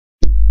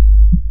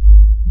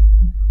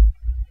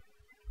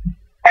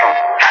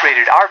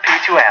Rated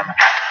RP2M.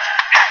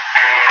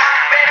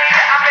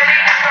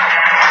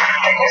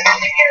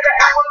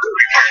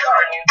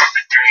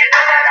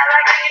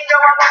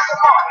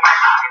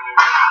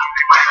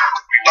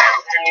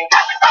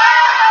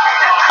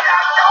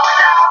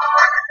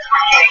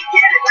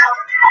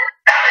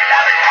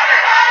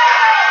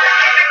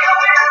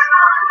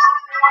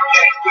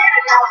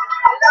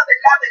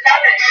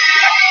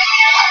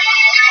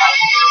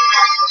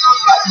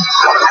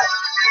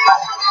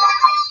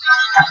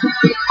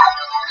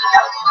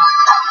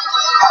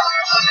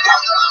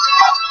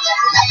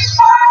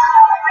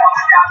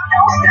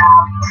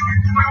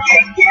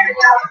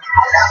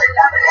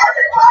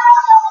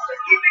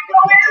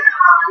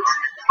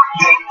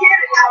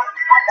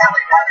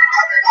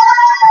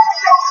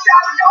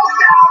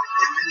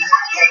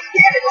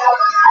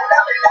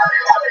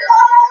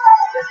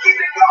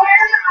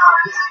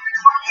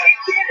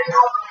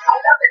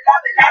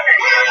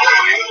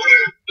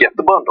 Get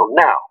the bundle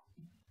now.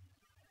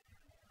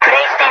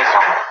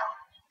 PlayStation.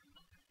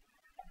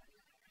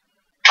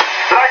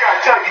 But I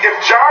gotta tell you, if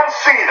John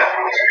Cena,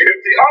 if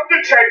The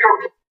Undertaker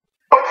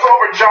puts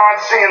over John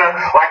Cena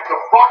like The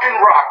fucking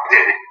Rock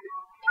did,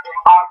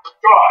 I'm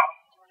done.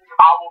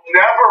 I will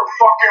never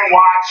fucking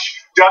watch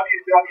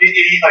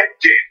WWE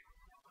again.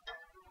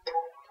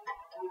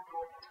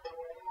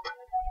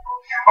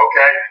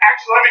 Okay?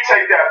 Actually, let me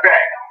take that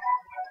back.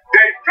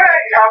 They may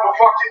have a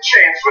fucking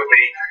chance with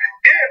me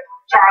if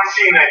John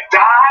Cena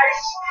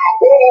dies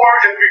or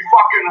if he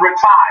fucking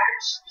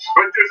retires.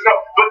 But the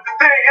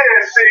thing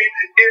is, see,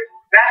 if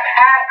that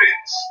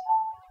happens,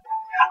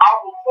 I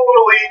will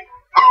totally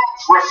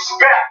lose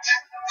respect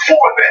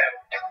for them.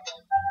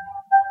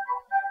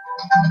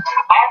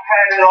 I've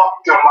had it up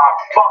to my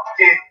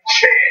fucking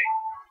chin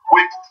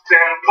with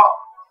them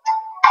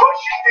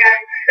pushing in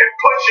and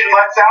pushing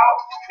us out.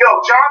 Yo,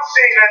 John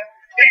Cena,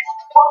 he's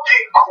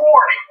fucking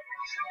corny.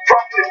 From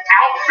his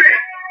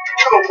outfit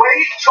to the way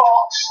he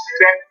talks,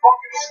 that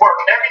fucking smirk.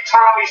 Every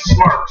time he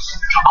smirks,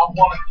 I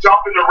want to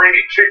jump in the ring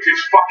and kick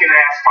his fucking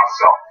ass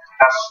myself.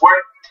 I swear,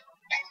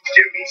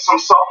 give me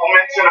some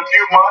supplements in a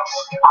few months,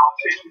 I'll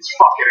kick his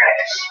fucking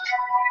ass.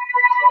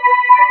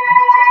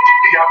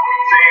 You know what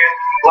I'm saying?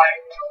 Like,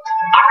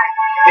 I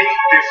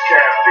hate this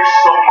character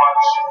so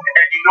much,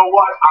 and you know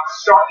what? I'm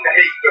starting to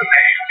hate the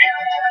man.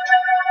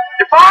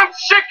 If I'm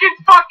sick and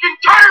fucking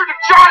tired of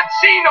John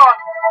Cena,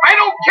 I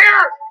don't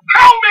care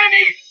how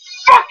many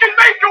fucking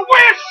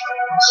Make-A-Wish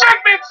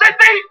segments that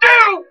they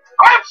do,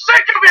 I'm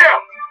sick of him.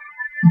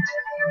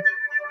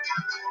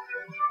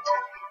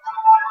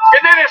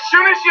 And then as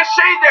soon as you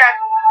say that,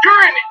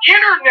 you're an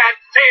internet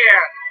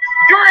fan.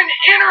 You're an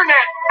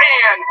internet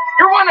fan.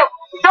 You're one of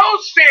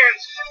those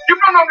fans. You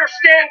don't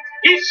understand.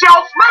 He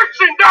sells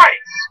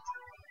merchandise.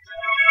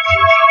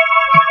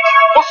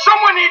 Well,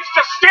 someone needs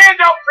to stand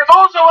up for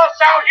those of us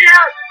out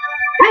here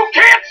who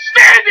can't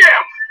stand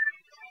him.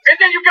 And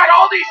then you've got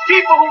all these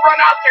people who run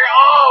out there,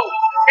 oh,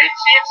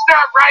 it's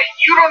not right.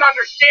 You don't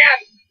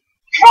understand.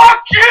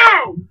 Fuck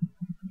you!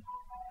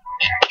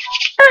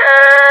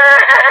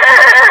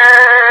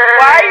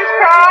 Why are you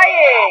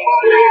crying?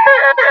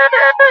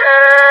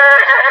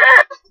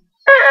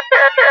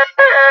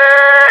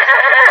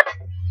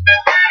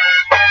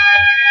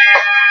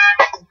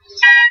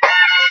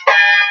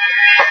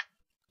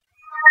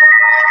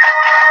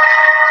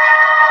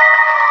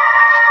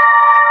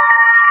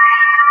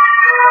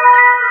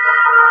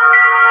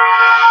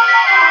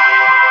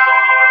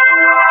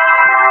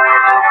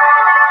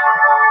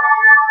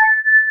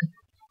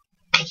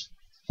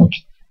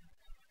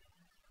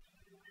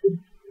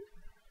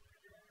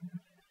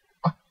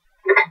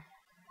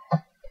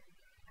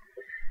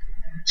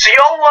 So you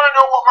all want to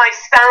know what my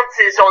stance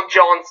is on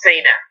John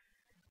Cena?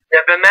 There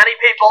have been many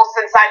people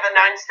since I've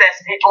announced this.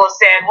 People have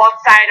said, what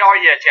side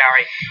are you,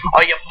 Gerry?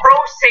 Are you pro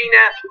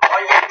Cena? Are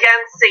you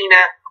against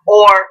Cena?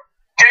 Or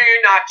do you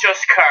not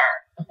just care?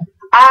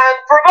 And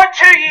for about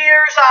 2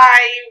 years, I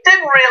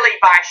didn't really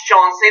bash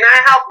John Cena. I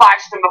have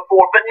bashed him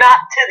before, but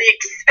not to the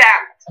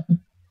extent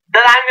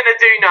that I'm going to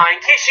do now. In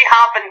case you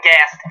haven't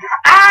guessed,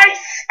 I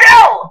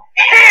still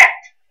hate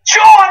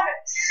John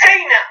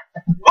Cena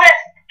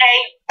with a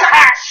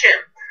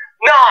passion.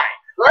 Now,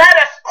 let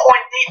us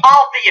point the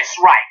obvious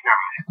right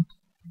now.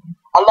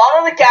 A lot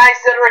of the guys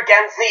that are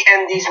against the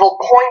indies will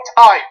point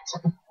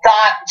out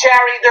that,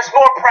 Gerry, there's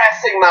more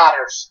pressing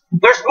matters.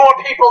 There's more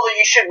people that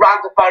you should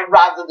rant about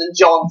rather than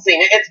John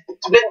Cena.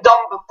 It's been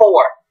done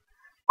before.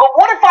 But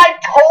what if I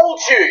told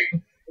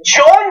you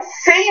John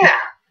Cena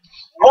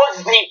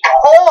was the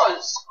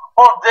cause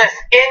of this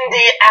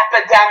indie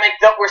epidemic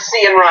that we're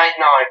seeing right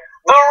now?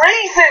 The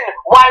reason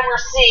why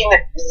we're seeing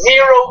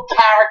 0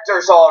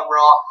 characters on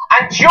Raw,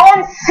 and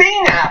John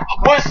Cena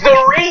was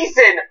the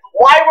reason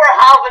why we're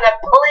having a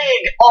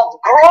plague of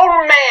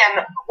grown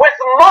men with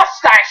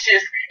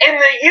mustaches in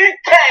the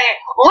UK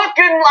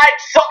looking like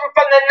something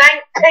from the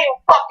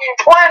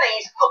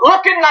 1920s,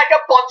 looking like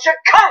a bunch of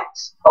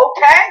cunts,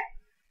 okay?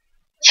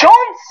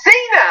 John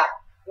Cena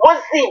was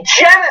the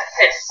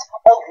genesis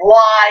of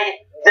why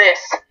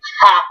this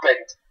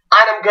happened,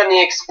 and I'm going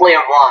to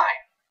explain why.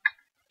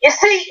 You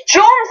see,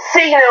 John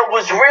Cena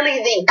was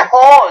really the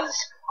cause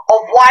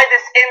of why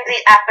this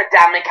indie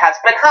epidemic has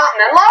been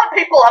happening. A lot of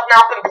people have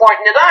not been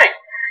pointing it out.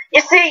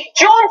 You see,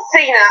 John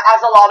Cena,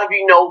 as a lot of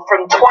you know,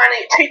 from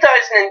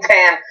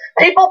 2010,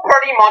 people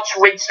pretty much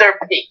reached their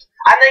peak.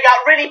 And they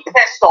got really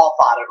pissed off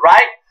at it,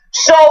 right?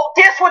 So,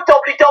 guess what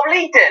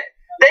WWE did?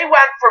 They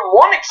went from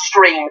one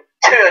extreme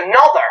to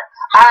another.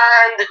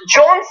 And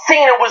John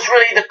Cena was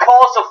really the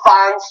cause of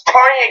fans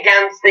turning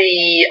against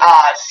the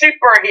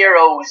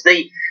superheroes,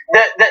 the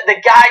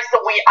guys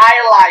that we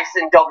idolize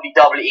in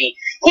WWE.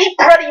 He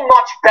pretty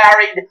much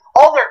buried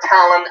other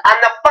talent, and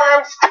the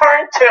fans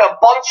turned to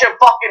a bunch of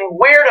fucking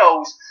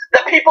weirdos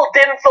that people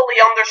didn't fully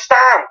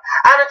understand.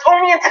 And it's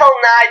only until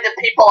now that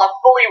people have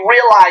fully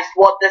realized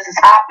what this has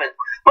happened.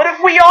 But if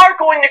we are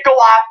going to go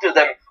after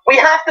them, we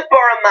have to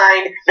bear in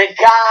mind the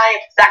guy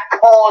that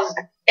caused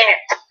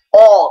it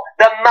all.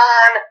 The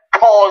man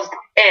caused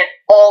it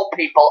all,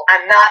 people,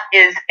 and that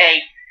is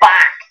a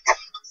fact.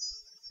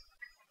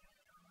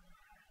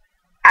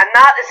 And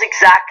that is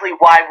exactly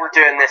why we're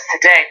doing this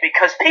today,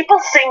 because people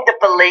seem to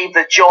believe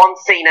that John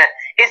Cena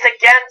is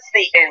against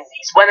the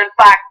indies, when in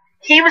fact,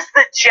 he was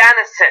the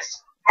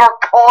genesis for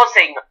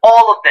causing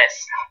all of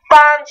this.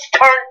 Fans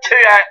turned to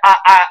a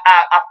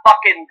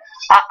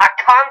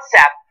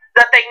concept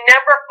that they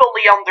never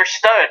fully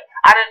understood,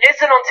 and it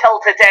isn't until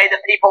today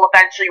that people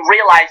eventually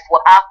realized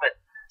what happened.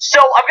 So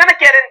I'm going to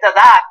get into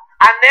that,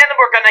 and then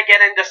we're going to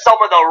get into some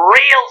of the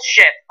real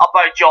shit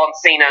about John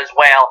Cena as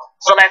well.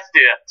 So let's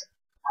do it.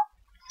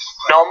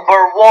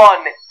 Number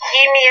one,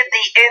 he made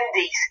the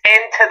indies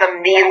into the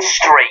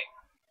mainstream.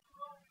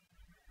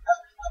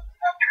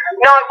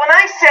 Now, when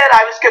I said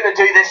I was going to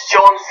do this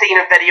John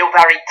Cena video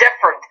very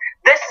different,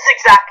 this is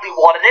exactly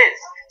what it is.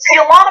 See,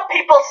 a lot of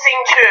people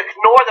seem to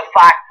ignore the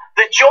fact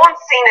that John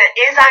Cena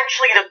is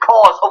actually the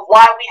cause of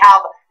why we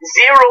have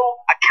zero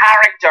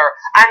character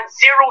and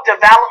zero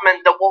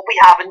development than what we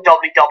have in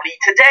WWE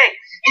today.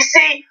 You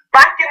see,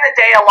 back in the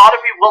day, a lot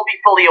of you will be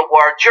fully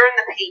aware, during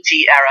the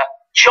PG era,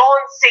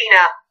 John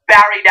Cena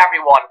buried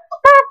everyone.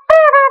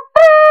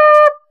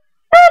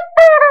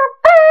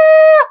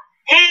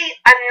 He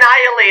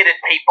annihilated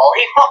people.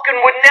 He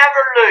fucking would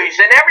never lose,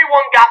 and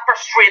everyone got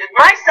frustrated,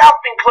 myself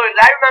included.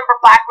 I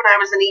remember back when I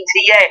was in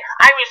ETA,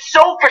 I was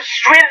so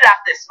frustrated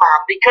at this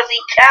man because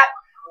he kept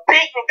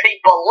beating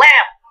people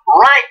left,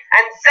 right,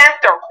 and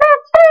center.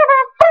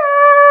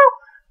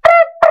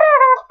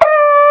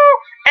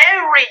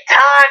 Every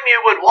time you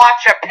would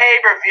watch a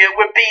pay-per-view, it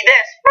would be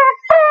this.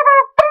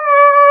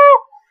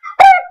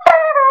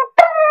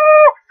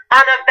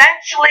 And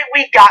eventually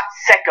we got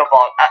sick of it.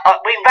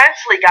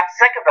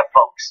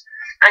 Folks.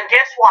 And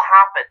guess what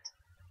happened?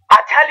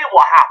 I'll tell you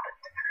what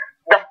happened.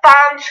 The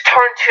fans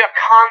turned to a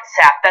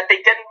concept that they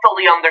didn't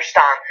fully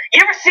understand.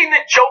 You ever seen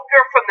the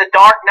Joker from The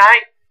Dark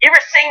Knight? You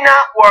ever seen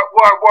that where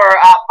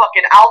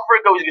fucking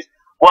Alfred goes,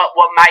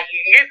 well, mate,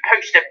 you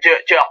pushed him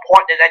to a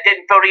point that I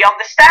didn't fully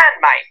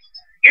understand, mate.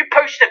 You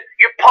pushed them,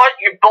 you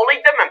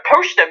bullied them and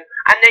pushed them,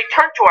 and they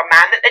turned to a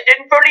man that they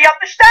didn't fully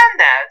understand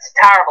that. It's a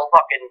terrible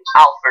fucking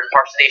Alfred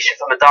impersonation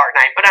from The Dark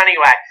Knight. But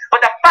anyway, but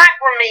the fact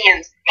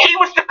remains, he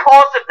was the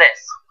cause of this.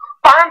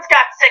 Fans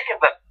got sick of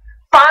him.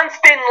 Fans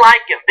didn't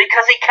like him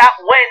because he kept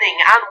winning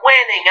and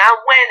winning and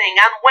winning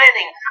and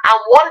winning.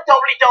 And what did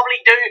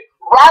WWE do?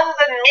 Rather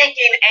than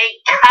making a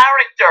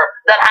character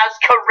that has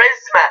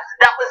charisma,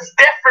 that was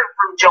different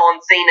from John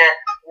Cena,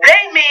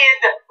 they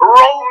made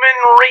Roman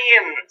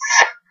Reigns.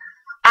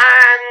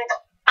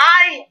 And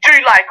I do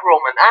like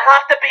Roman. I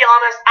have to be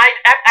honest. I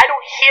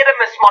don't hate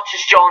him as much as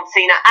John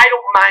Cena. I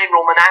don't mind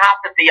Roman. I have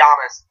to be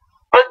honest.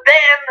 But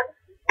then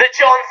the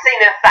John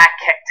Cena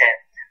effect kicked in.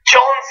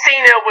 John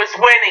Cena was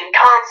winning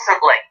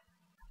constantly.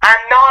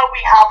 And now we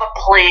have a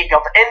plague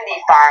of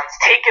indie fans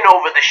taking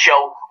over the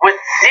show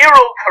with zero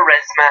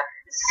charisma,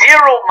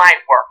 zero mic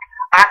work,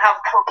 and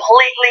have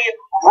completely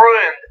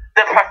ruined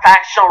the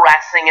professional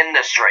wrestling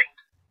industry.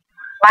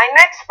 My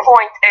next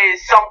point is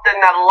something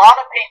that a lot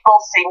of people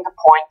seem to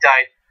point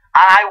out,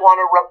 and I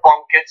want to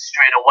debunk it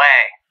straight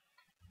away.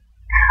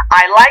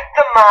 I like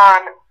the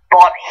man,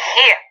 but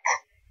hate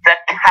the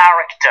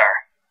character.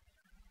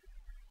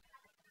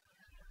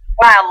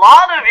 Now, a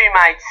lot of you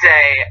might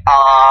say,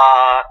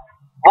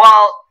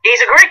 well,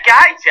 he's a great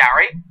guy,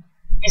 Gerry.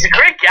 He's a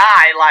great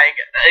guy, I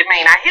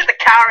hate the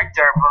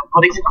character,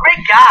 but he's a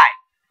great guy.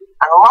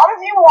 And a lot of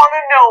you want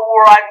to know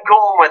where I'm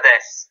going with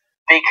this.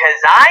 Because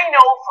I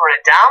know for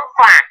a damn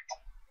fact,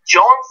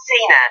 John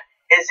Cena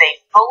is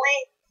a fully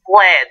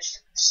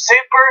fledged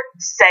Super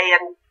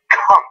Saiyan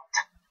cunt.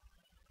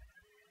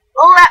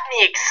 Let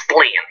me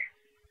explain.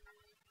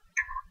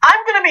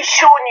 I'm going to be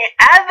showing you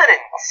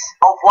evidence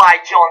of why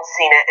John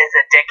Cena is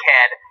a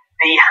dickhead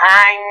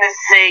behind the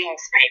scenes,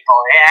 people.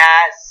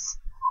 Yes,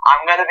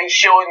 I'm going to be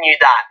showing you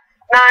that.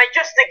 Now,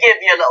 just to give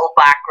you a little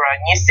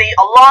background, you see,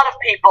 a lot of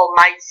people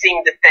might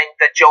seem to think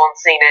that John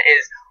Cena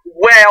is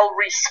well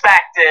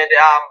respected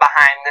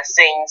behind the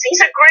scenes. He's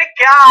a great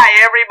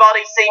guy.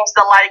 Everybody seems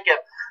to like him.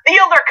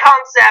 The other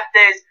concept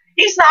is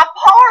he's not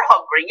power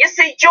hungry. You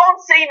see, John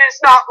Cena's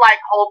not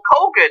like Hulk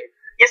Hogan.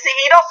 You see,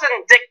 he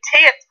doesn't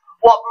dictate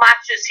what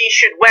matches he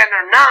should win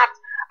or not.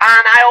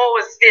 And I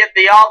always state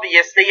the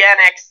obvious, the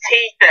NXT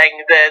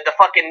thing, the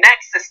fucking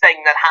Nexus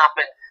thing that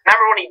happened.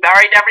 Remember when he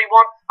buried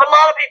everyone? But a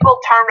lot of people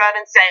turn around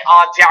and say,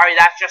 oh, Gerry,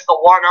 that's just a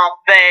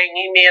one-off thing.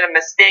 He made a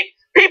mistake.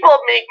 People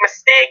make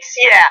mistakes,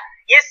 yeah.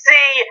 You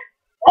see,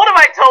 what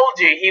have I told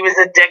you? He was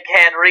a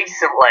dickhead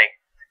recently.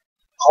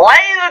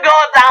 Play the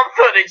goddamn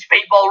footage,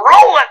 people.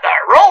 Roll it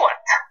there. Roll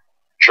it.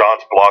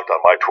 John's blocked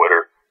on my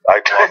Twitter. I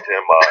blocked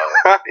him.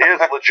 He is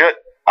legit.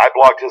 I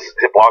blocked him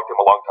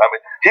a long time.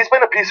 He's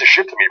been a piece of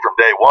shit to me from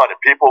day one, and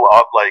people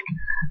like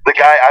the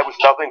guy. I was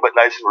nothing but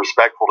nice and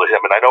respectful to him,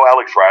 and I know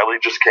Alex Riley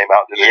just came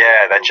out.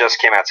 That just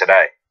came out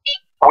today.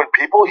 When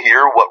people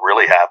hear what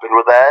really happened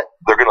with that,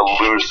 they're gonna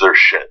lose their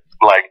shit.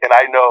 Like, and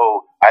I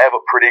know I have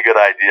a pretty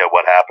good idea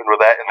what happened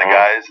with that and the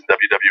guys in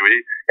WWE,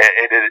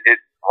 and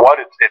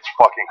it's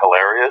fucking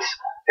hilarious,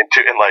 and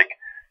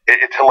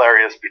it's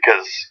hilarious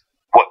because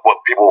what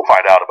people will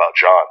find out about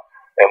John,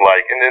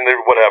 and then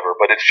whatever,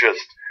 but it's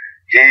just.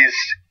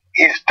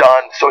 He's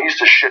done. So he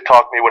used to shit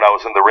talk me when I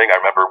was in the ring. I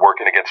remember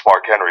working against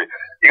Mark Henry.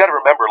 You got to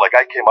remember,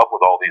 I came up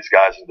with all these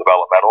guys in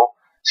developmental.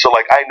 So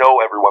I know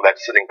everyone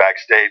that's sitting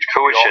backstage.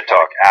 Who was shit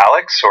talk?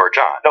 Alex or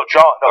John? No,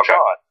 John.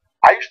 John.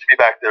 I used to be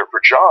back there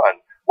for John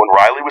when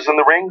Riley was in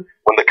the ring.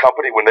 When they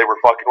were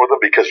fucking with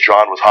him because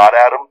John was hot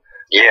at him.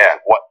 Yeah.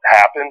 What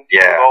happened?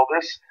 Yeah. With all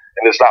this,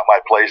 and it's not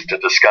my place to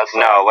discuss.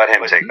 No, let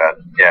him take that.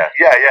 Yeah.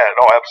 Yeah.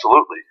 No,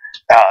 absolutely.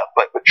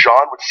 But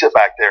John would sit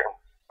back there and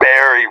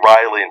bury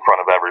Riley in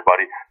front of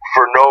everybody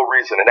for no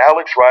reason. And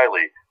Alex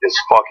Riley is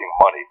fucking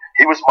money.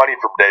 He was money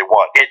from day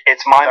one.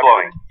 It's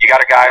mind-blowing. You got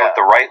a guy with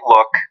the right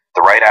look,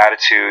 the right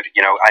attitude.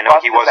 I know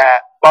he wasn't...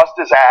 Bust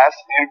his ass.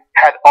 He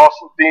had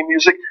awesome theme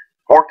music,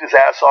 worked his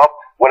ass off,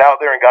 went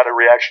out there and got a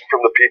reaction from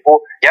the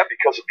people. Yep.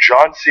 Because of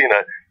John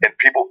Cena and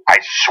people, I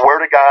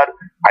swear to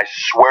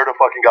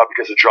fucking God,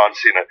 because of John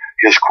Cena,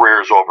 his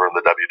career is over in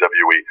the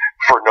WWE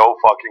for no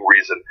fucking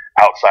reason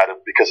outside of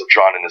because of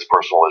John and his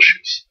personal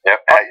issues. Yep.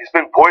 He's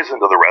been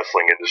poisoned to the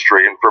wrestling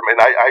industry, and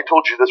I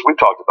told you this. We've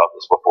talked about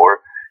this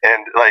before,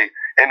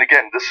 and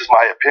again, this is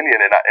my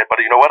opinion, but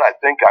you know what? I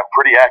think I'm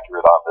pretty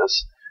accurate on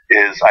this.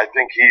 I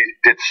think he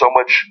did so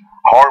much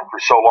harm for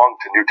so long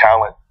to new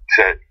talent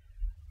to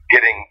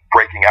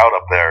breaking out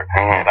up there,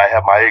 and I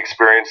have my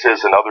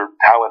experiences, and other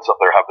talents up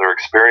there have their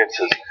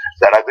experiences,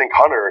 that I think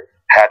Hunter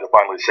had to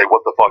finally say,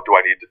 what the fuck do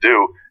I need to do?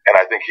 And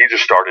I think he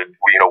just started,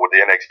 with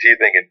the NXT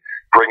thing and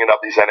bringing up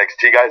these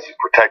NXT guys and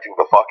protecting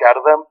the fuck out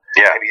of them.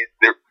 Yeah. And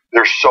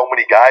there's so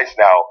many guys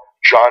now.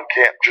 John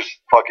can't just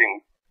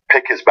fucking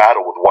pick his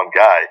battle with one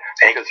guy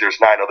because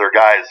there's 9 other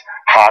guys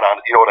hot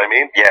on, you know what I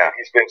mean? Yeah. And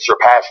he's been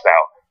surpassed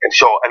now. And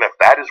so, and if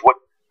that is what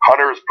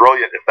Hunter is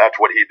brilliant, if that's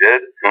what he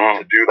did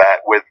to do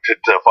that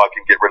to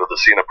fucking get rid of the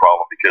Cena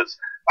problem, because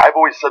I've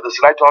always said this,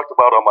 and I talked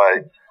about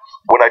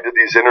when I did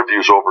these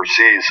interviews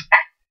overseas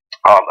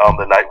on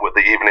the night with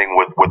the evening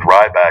with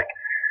Ryback,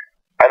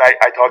 and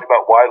I talk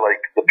about why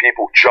the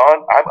people,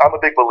 John, I'm a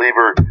big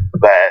believer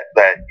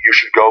that you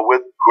should go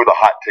with who the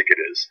hot ticket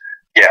is.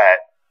 Yeah.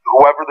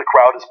 Whoever the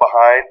crowd is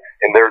behind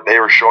and they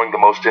are showing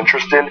the most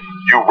interest in,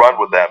 you run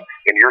with them.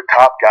 And your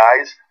top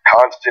guys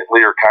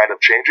constantly are kind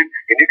of changing,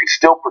 and you can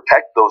still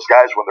protect those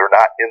guys when they're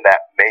not in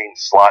that main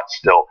slot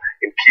still,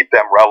 and keep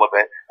them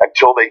relevant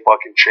until they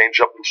fucking change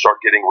up and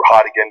start getting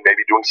hot again,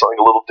 maybe doing something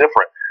a little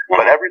different.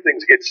 But everything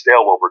gets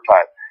stale over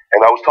time.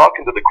 And I was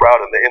talking to the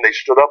crowd, and they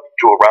stood up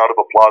to a round of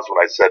applause when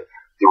I said,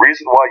 the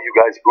reason why you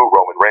guys boo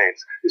Roman Reigns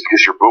is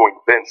because you're booing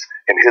Vince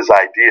and his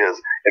ideas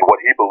and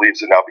what he believes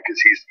in now, because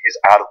he's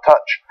out of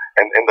touch.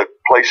 And the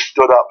place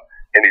stood up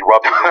and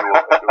erupted into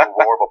a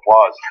roar of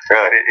applause.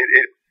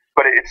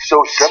 But it's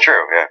so simple. It's true,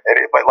 yeah.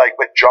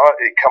 But John,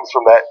 it comes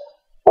from that,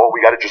 well,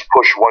 we got to just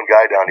push one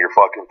guy down your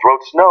fucking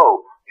throats.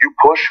 No, you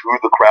push who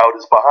the crowd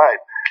is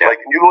behind. Yeah.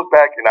 And you look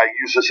back, and I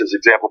use this as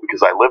example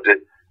because I lived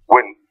it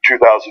when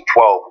 2012,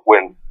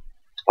 when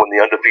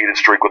the undefeated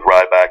streak with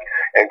Ryback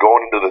and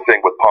going into the thing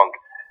with Punk.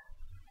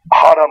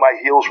 Hot on my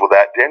heels with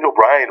that, Daniel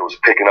Bryan was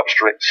picking up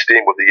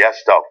steam with the Yes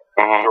stuff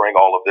during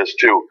all of this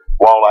too,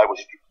 while I was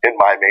in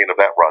my main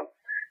event run.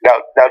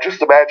 Now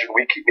just imagine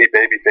we keep me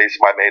babyface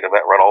my main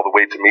event run all the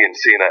way to me and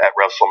Cena at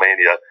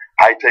WrestleMania.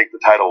 I take the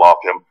title off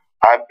him.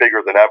 I'm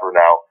bigger than ever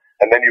now.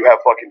 And then you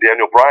have fucking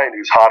Daniel Bryan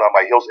who's hot on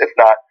my heels, if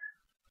not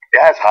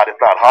as hot, if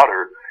not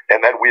hotter.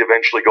 And then we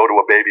eventually go to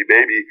a baby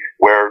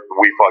where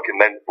we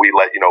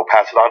let,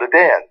 pass it on to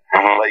Dan.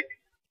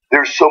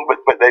 There's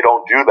but they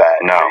don't do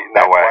that.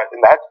 No way.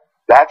 And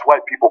that's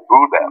why people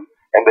boo them.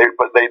 And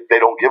they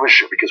don't give a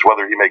shit, because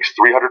whether he makes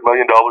 $300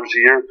 million a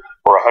year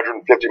or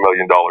 $150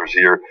 million a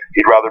year,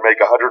 he'd rather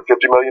make $150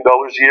 million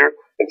a year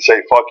and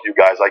say, fuck you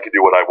guys, I can do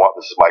what I want.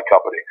 This is my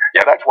company.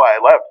 Yeah, that's why I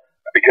left,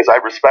 because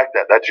I respect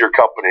that. That's your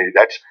company.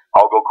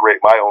 I'll go create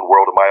my own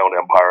world and my own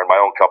empire and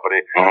my own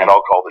company, and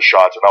I'll call the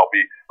shots, and I'll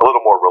be a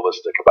little more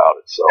realistic about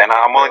it. So, and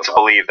I'm willing to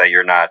believe that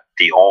you're not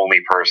the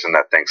only person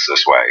that thinks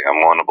this way.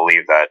 I'm willing to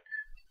believe that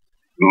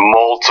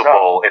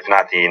multiple, if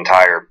not the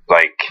entire,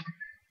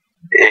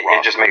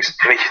 it just makes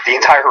the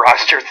entire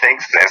roster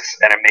thinks this,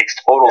 and it makes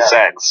total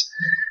sense.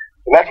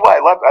 And that's why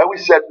I left. I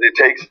always said it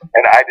takes,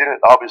 and I didn't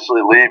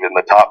obviously leave in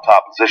the top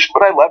position,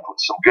 but I left with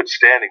some good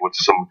standing, with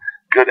some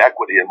good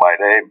equity in my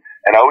name.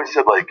 And I always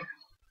said, like,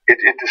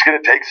 it's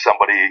going to take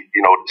somebody,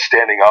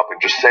 standing up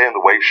and just saying the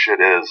way shit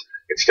is.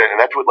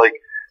 And that's what, like,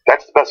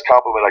 that's the best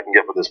compliment I can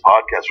get for this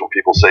podcast, when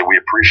people say, we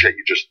appreciate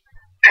you just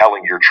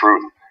telling your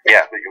truth.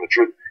 Yeah. Speaking the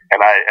truth.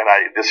 And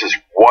this is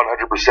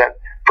 100%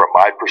 from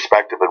my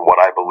perspective and what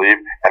I believe.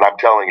 And I'm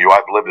telling you,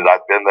 I've lived it.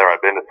 I've been there.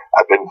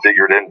 I've been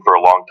figured in for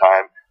a long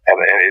time. And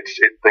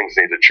things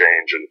need to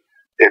change, and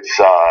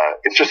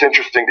it's just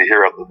interesting to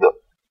hear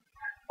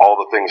all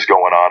the things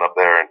going on up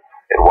there and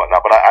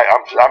whatnot. But I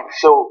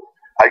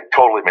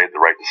totally made the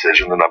right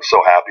decision, and I'm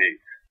so happy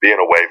being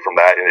away from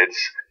that. And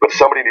but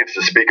somebody needs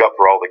to speak up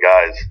for all the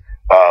guys,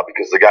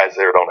 because the guys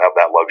there don't have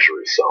that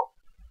luxury. So.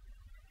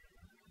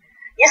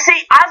 You see,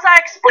 as I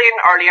explained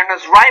earlier, and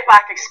as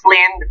Ryback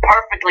explained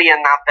perfectly in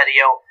that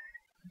video,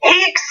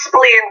 he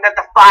explained that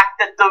the fact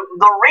that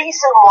the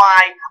reason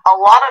why a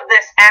lot of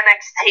this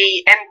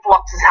NXT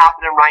influx is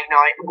happening right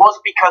now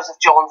was because of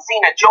John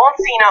Cena. John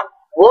Cena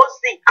was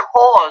the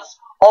cause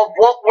of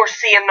what we're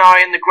seeing now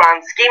in the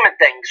grand scheme of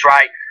things,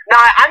 right?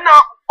 Now, I'm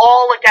not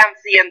all against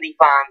the indie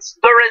fans.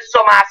 There is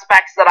some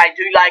aspects that I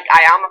do like.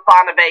 I am a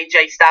fan of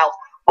AJ Styles,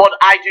 but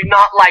I do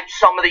not like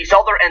some of these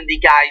other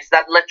indie guys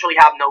that literally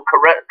have no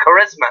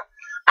charisma.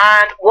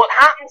 And what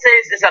happens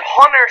is that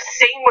Hunter,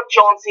 seeing what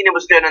John Cena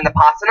was doing in the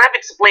past, and I've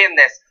explained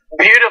this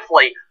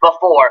beautifully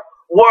before,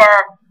 where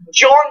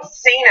John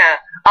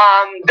Cena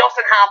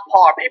doesn't have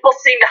power. People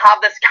seem to have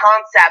this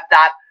concept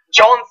that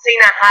John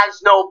Cena has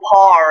no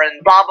power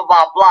and blah, blah,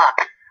 blah, blah.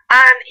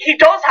 And he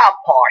does have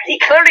power. He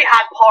clearly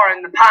had power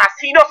in the past.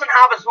 He doesn't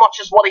have as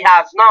much as what he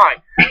has now.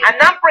 And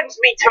that brings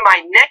me to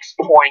my next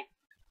point.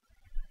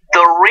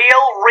 The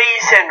real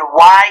reason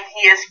why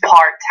he is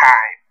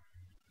part-time.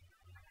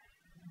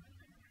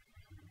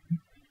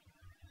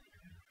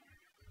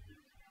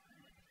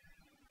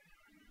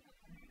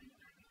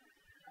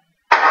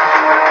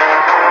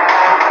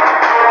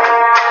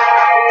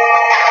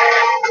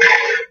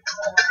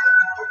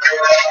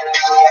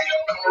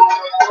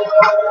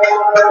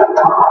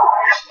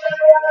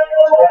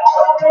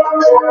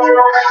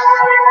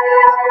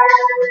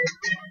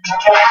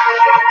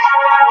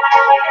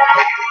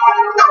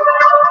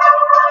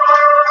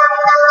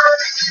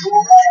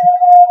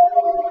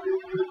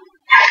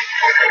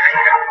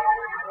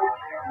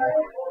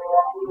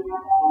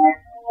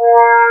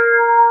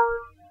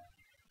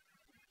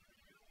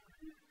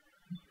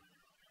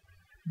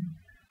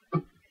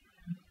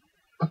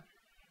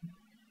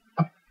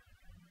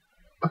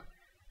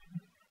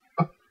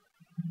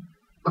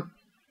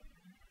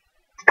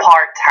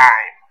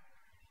 Part-time.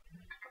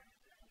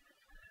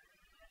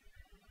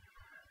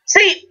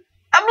 See,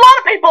 a lot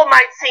of people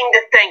might seem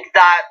to think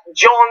that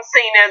John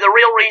Cena, the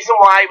real reason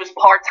why he was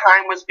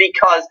part-time was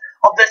because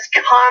of this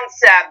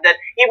concept that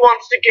he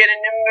wants to get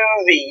into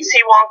movies,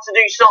 he wants to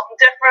do something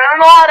different,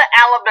 and a lot of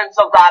elements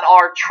of that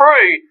are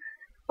true.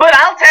 But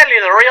I'll tell you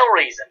the real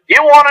reason.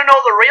 You want to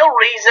know the real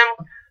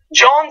reason?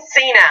 John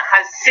Cena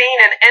has seen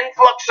an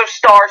influx of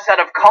stars that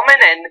have come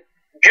in,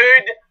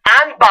 good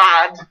and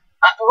bad,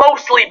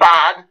 mostly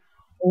bad.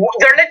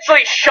 They're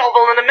literally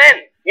shoveling them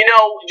in.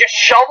 Just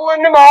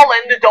shoveling them all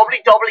into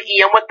WWE,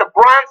 and with the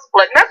brand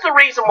split. And that's the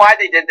reason why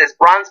they did this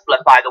brand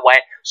split, by the way,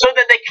 so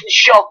that they can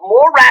shove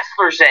more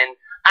wrestlers in.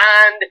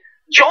 And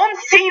John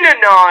Cena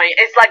now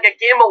is like a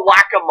game of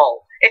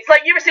whack-a-mole. It's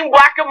like, you ever seen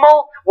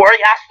whack-a-mole, where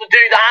he has to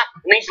do that,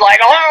 and he's like,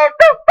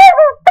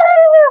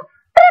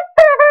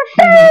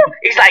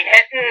 he's like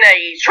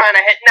he's trying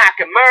to hit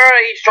Nakamura,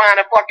 he's trying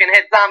to fucking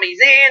hit Sami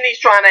Zayn, he's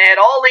trying to hit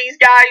all these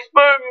guys,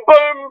 boom,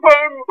 boom,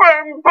 boom,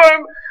 boom,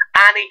 boom,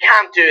 and he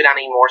can't do it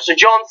anymore. So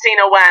John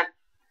Cena went,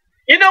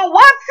 you know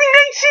what,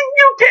 C-Nation,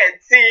 you can't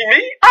see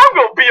me, I'm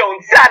gonna be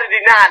on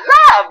Saturday Night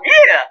Live,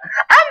 yeah,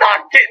 I'm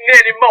not getting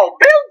any more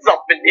builds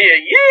up in here,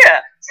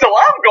 yeah, so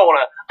I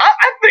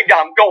think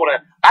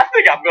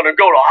I'm gonna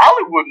go to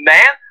Hollywood,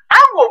 man.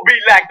 I'm gonna be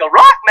like The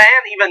Rock,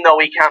 man, even though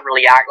he can't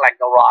really act like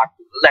The Rock,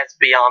 let's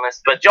be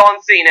honest. But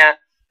John Cena,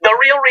 the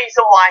real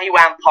reason why he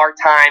went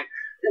part-time,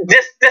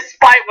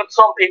 despite what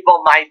some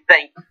people might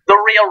think, the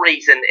real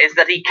reason is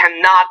that he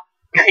cannot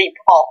keep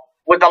up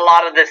with a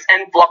lot of this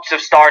influx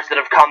of stars that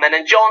have come in.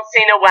 And John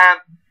Cena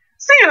went,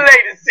 see you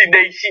later,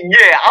 C-Nation,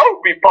 yeah,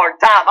 I'll be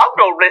part-time, I'm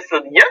gonna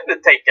wrestle The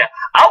Undertaker.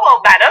 I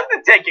want that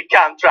Undertaker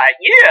contract,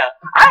 yeah,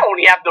 I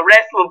only have to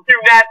wrestle a few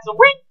nights a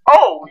week.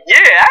 Oh,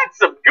 yeah, that's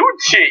some good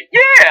shit,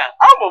 yeah,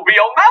 I'm gonna be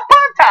on that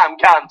part-time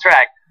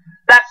contract.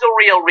 That's the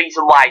real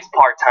reason why he's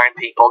part-time,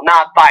 people,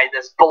 not by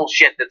this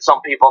bullshit that some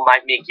people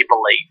might make you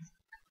believe.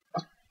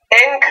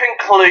 In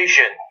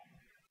conclusion,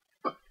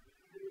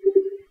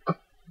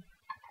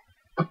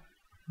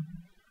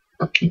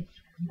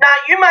 now,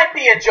 you might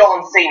be a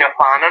John Cena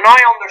fan, and I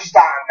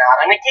understand that.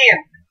 And again,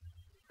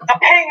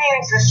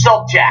 opinions is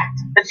subject.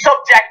 It's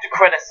subject to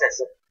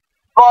criticism.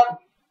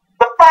 But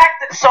the fact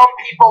that some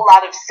people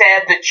that have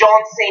said that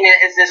John Cena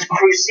is this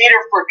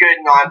crusader for good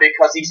now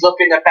because he's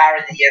looking to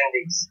bury the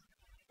indies,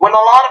 when a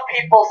lot of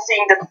people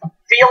seem to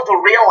fail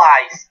to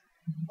realize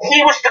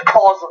He was the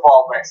cause of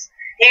all this.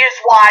 He is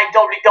why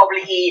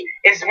WWE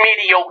is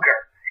mediocre.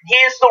 He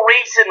is the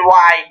reason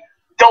why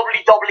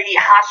WWE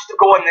has to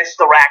go in this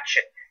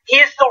direction. He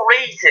is the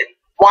reason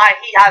why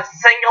he has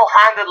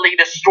single-handedly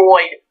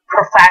destroyed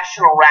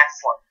professional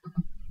wrestling.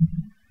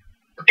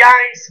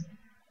 Guys,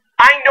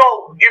 I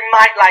know you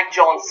might like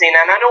John Cena,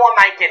 and I know I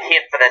might get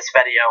hate for this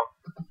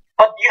video,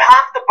 but you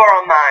have to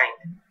bear in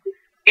mind,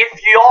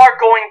 if you are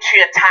going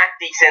to attack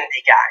these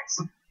indie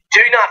guys,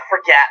 do not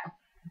forget,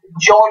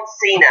 John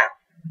Cena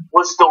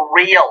was the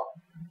real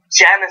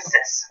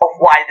genesis of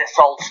why this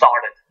all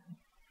started.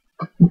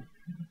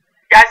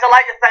 Guys, I'd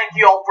like to thank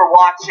you all for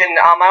watching.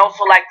 I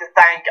also like to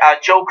thank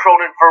Joe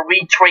Cronin for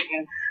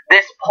retweeting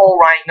this poll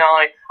right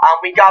now.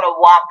 We got a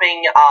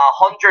whopping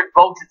 100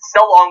 votes. It's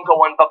still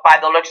ongoing, but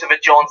by the looks of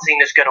it, John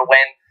Cena's going to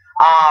win.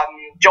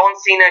 John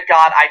Cena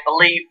got, I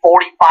believe,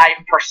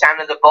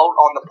 45% of the vote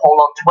on the poll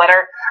on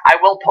Twitter. I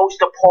will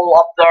post a poll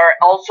up there.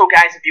 Also,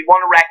 guys, if you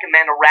want to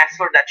recommend a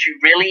wrestler that you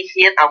really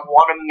hate and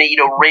want me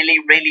to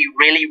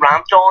really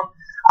rant on,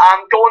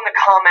 go in the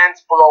comments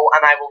below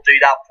and I will do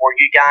that for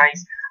you guys.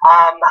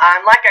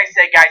 And like I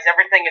said, guys,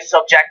 everything is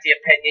subject to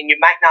opinion.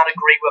 You might not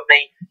agree with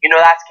me. You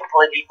know, that's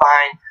completely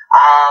fine.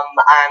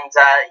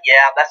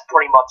 Yeah, that's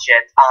pretty much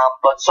it.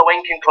 But so in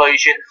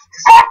conclusion,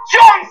 fuck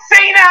John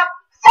Cena!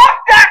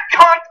 Fuck that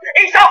cunt!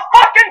 He's a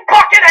fucking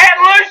buckethead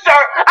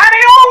loser! And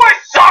he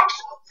always sucks!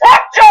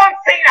 Fuck John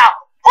Cena!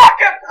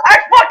 Fuck him! I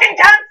fucking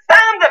can't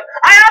stand him!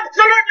 I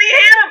absolutely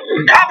hate him!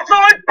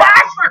 Absolute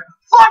bastard!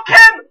 Fuck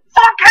him!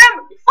 Fuck him!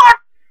 Fuck!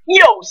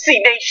 Yo,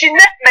 C-Nation,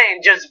 that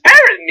man just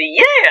buried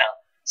me, yeah!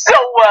 So,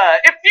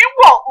 if you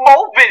want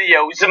more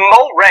videos and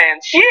more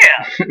rants,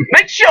 yeah,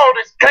 make sure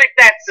to click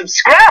that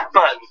subscribe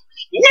button.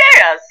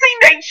 Yeah,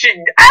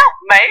 C-Nation out,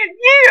 man,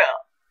 yeah!